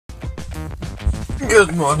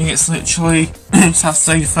Good morning, it's literally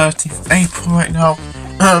Saturday 30th of April right now,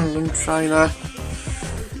 and I'm trying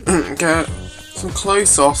to get some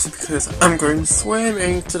clothes off because I'm going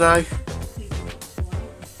swimming today.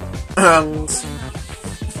 And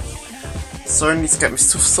so I need to get my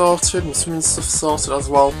stuff sorted, my swimming stuff sorted as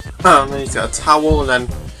well. And I need to get a towel and then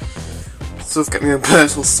get my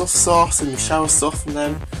personal stuff sorted and my shower stuff, and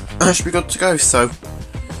then I should be good to go. So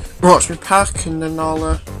watch me pack and then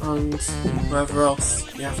I'll and whatever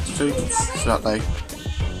else you have to do for that day.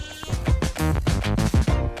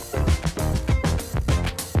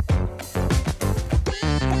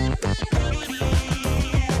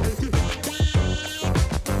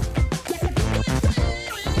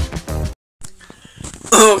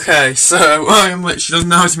 Okay, so I'm literally done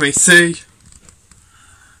now to me. See,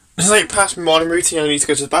 it's like past my morning routine. I need to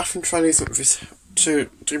go to the bathroom, try and do something to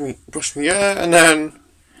brush my hair, and then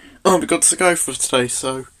I'll be good to go for today.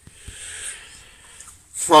 So,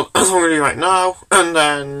 well, that's what I'm going to do right now, and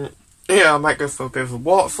then yeah, I might go for a bit of a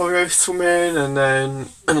walk before I go swimming, and then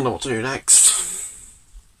I don't know what to do next.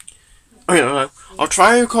 I don't know. I'll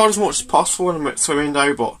try and record as much as possible when I'm at swimming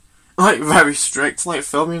though, but I'm like very strict, like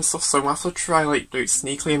filming and stuff, so I'm going to have to try like do it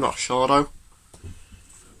sneakily. I'm not sure though.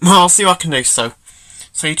 Well, I'll see what I can do. So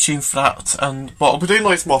stay tuned for that, but I'll be doing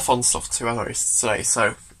loads more fun stuff too anyways today.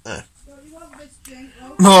 So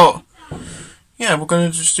but yeah, we're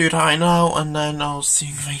going to just do that right now, and then I'll see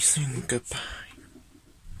you very soon. Goodbye.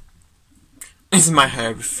 This is my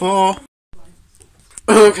hair before.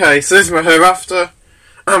 Okay, so this is my hair after.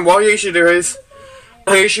 And what I usually do is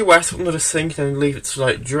I usually wet it under the sink and then leave it to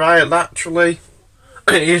like dry it naturally,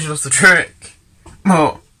 and it usually does the trick.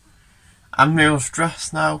 But I'm nearly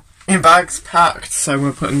dressed now. My bag's packed, so I'm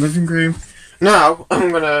going to put it in the living room. Now I'm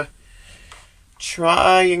going to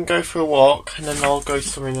try and go for a walk, and then I'll go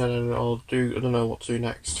swimming, and then I'll do, I don't know what to do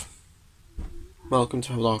next. Welcome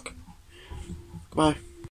to my vlog. Goodbye.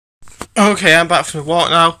 Okay, I'm back from the walk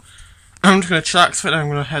now. I'm just going to chillax for it, and I'm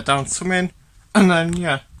going to head down swimming, and then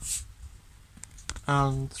yeah.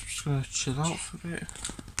 And I'm just going to chill out for a bit.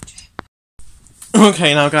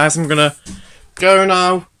 Okay now guys, I'm going to go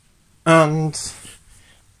now, and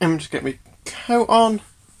I'm just get my coat on.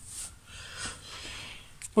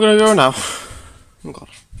 We're going to go now. Oh god.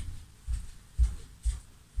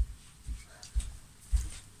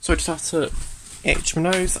 So I just have to itch my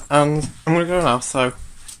nose, and I'm going to go now, so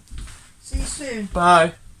see you soon.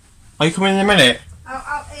 Bye. Are you coming in a minute?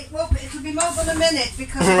 It'll be more than a minute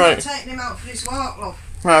because I'm not taking him out for his walk, love.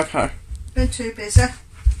 Right, okay. Been too busy.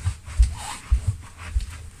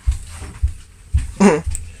 And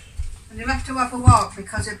he'll have to have a walk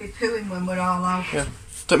because he'll be pooing when we're all out. Yeah.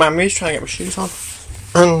 Don't mind me, just trying to get my shoes on.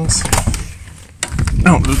 And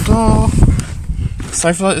out the door.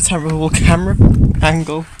 Sorry for like the terrible camera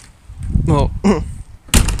angle. Well,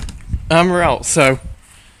 and we're out, so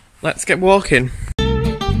let's get walking.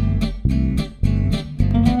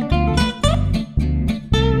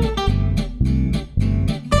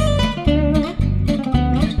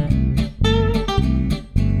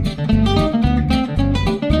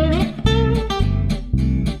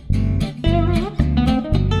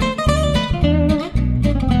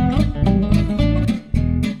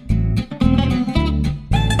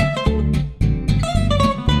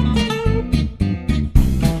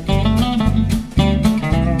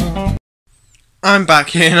 I'm back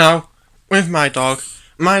here now with my dog.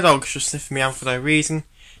 My dog's just sniffing me out for no reason.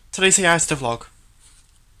 Today's the ice to vlog.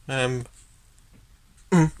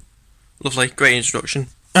 Lovely, great introduction.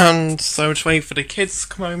 And so just waiting for the kids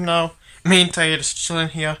to come home now. Me and Tay are just chilling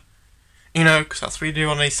here. You know, because that's what you do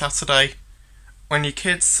on a Saturday when your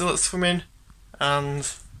kids still at swimming. And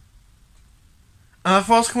I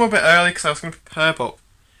thought I'd come a bit early because I was going to prepare, but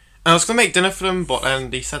I was going to make dinner for them, but then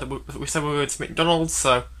they said that we said we were going to McDonald's,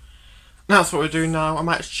 so that's what we're doing now. I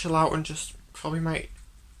might just chill out and just probably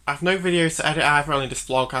I have no videos to edit either, only just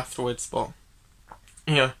vlog afterwards, but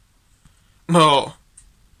yeah. But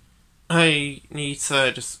I need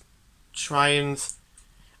to just try and,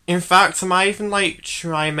 in fact, I might even like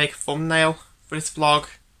try and make a thumbnail for this vlog.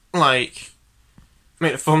 Like,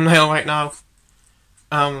 make a thumbnail right now.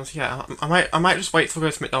 Yeah, I might just wait till I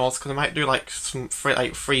go to McDonald's because I might do like some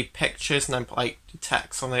free pictures and then put like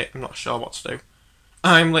text on it. I'm not sure what to do.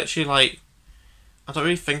 I'm literally like, I don't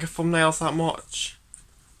really think of thumbnails that much.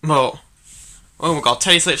 But, oh my god,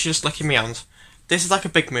 Teddy's literally just licking me hand. This is like a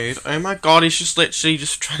big mood. Oh my god, he's just literally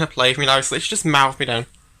just trying to play with me now. He's literally just mouthed me down.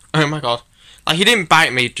 Oh my god. Like, he didn't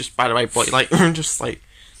bite me, just by the way, but like, just like,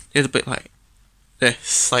 he was a bit like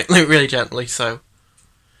this. Like, really gently, so.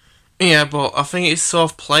 Yeah, but I think it's sort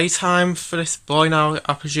of playtime for this boy now,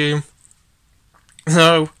 I presume.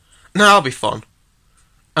 So, now it'll be fun.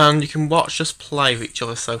 and you can watch us play with each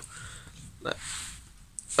other. So,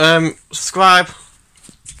 subscribe.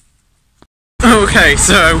 Okay,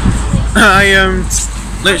 so I am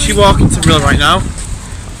literally walking to Rhyl right now.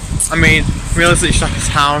 I mean, Rhyl is literally like a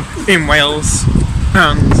town in Wales,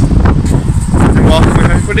 and I'm walking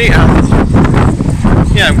with everybody, and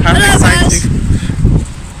yeah, I'm kind of excited.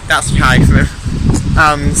 That's hi for him.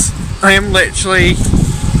 And I am literally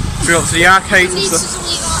going up to the arcades and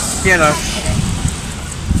stuff, you know.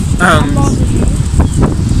 And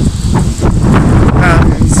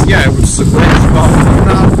yeah, we're just literally walking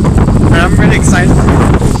now, and I'm really excited.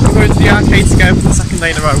 I'm going to the arcades again for the second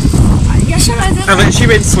day in a row. I've literally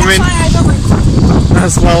been swimming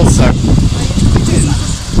as well, so.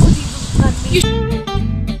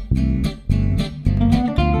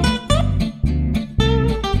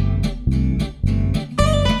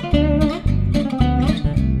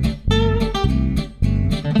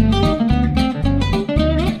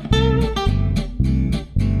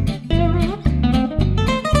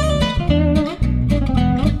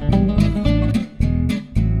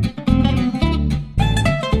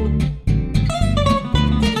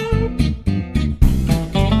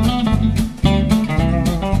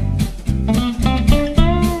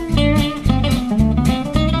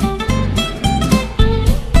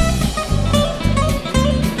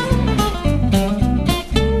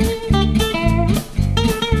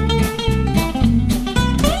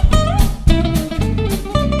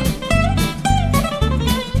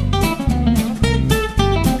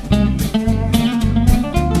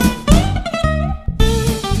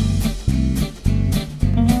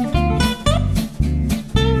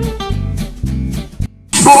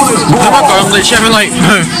 Oh my god, I'm literally having like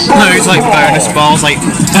loads like bonus balls, like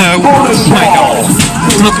oh my god.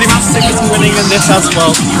 Look at the amount of tickets I'm winning in this as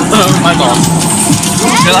well. Oh my god.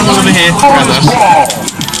 Yeah, that one over here together.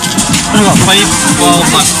 I've got 20 balls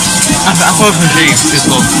left. I thought it was Jeeves, this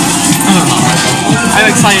one. Oh my god. I'm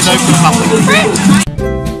excited though for the happening.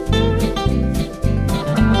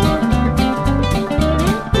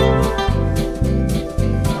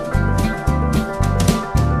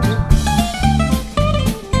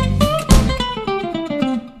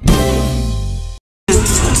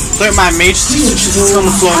 Don't mind me, just sitting on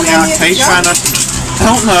the floor in the arcade trying to...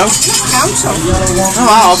 I don't know.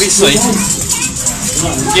 Oh, obviously.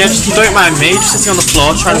 Yeah, just don't mind me, just sitting on the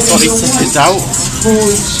floor trying to sort these tickets out.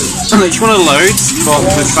 I literally want to load, but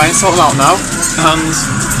we're trying to sort them out now. And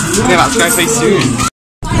yeah, that's going to be soon.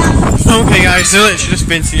 Okay guys, so literally just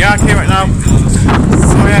been to the arcade right now.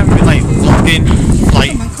 So I haven't been like vlogging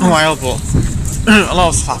like a while, but a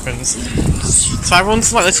lot of stuff happens. So I run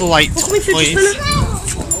some like little like toys.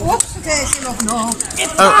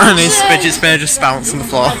 Oh, and his fidget spinner just bounced on the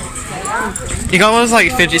floor. You got those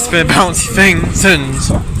like fidget spinner bouncy things, and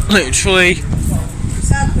literally,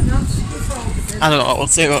 I don't know what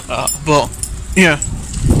to say about that, but yeah.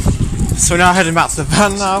 So we're now heading back to the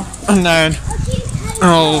van now, and then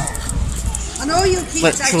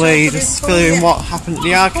literally just feeling what happened at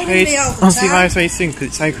the arcade. I'll see you guys very soon because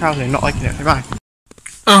it's so crowded and not liking it. Bye.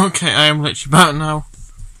 Okay, I am literally back now.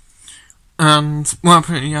 And what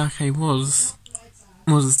happened at the arcade was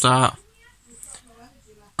that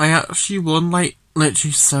I actually won like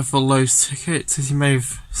literally several loads of tickets, as you may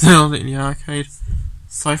have sold it in the arcade.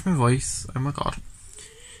 Sorry for my voice, oh my god.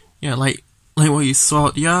 Yeah, like what you saw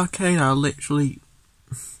at the arcade, I literally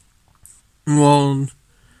won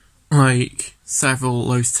like several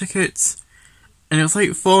loads of tickets. And it was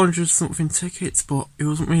like 400 something tickets, but it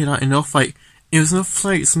wasn't really that enough. Like, it was enough for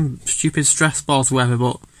like some stupid stress balls or whatever,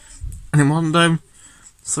 but I didn't want them,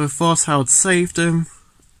 so I thought I would save them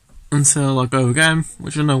until I go again,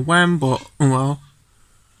 which I don't know when, but oh well.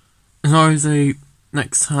 There's always a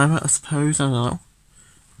next time, I suppose, I don't know.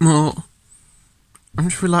 But I'm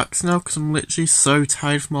just relaxed now because I'm literally so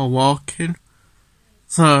tired from all walking.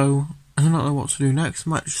 So I don't know what to do next. I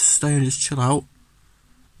might just stay and just chill out.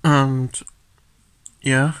 And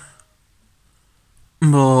yeah.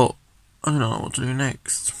 But I don't know what to do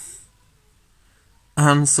next.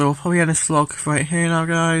 And so I'll probably end this vlog right here now,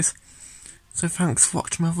 guys. So thanks for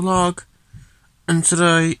watching my vlog. And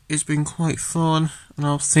today it's been quite fun. And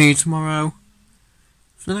I'll see you tomorrow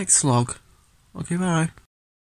for the next vlog. Okay, bye.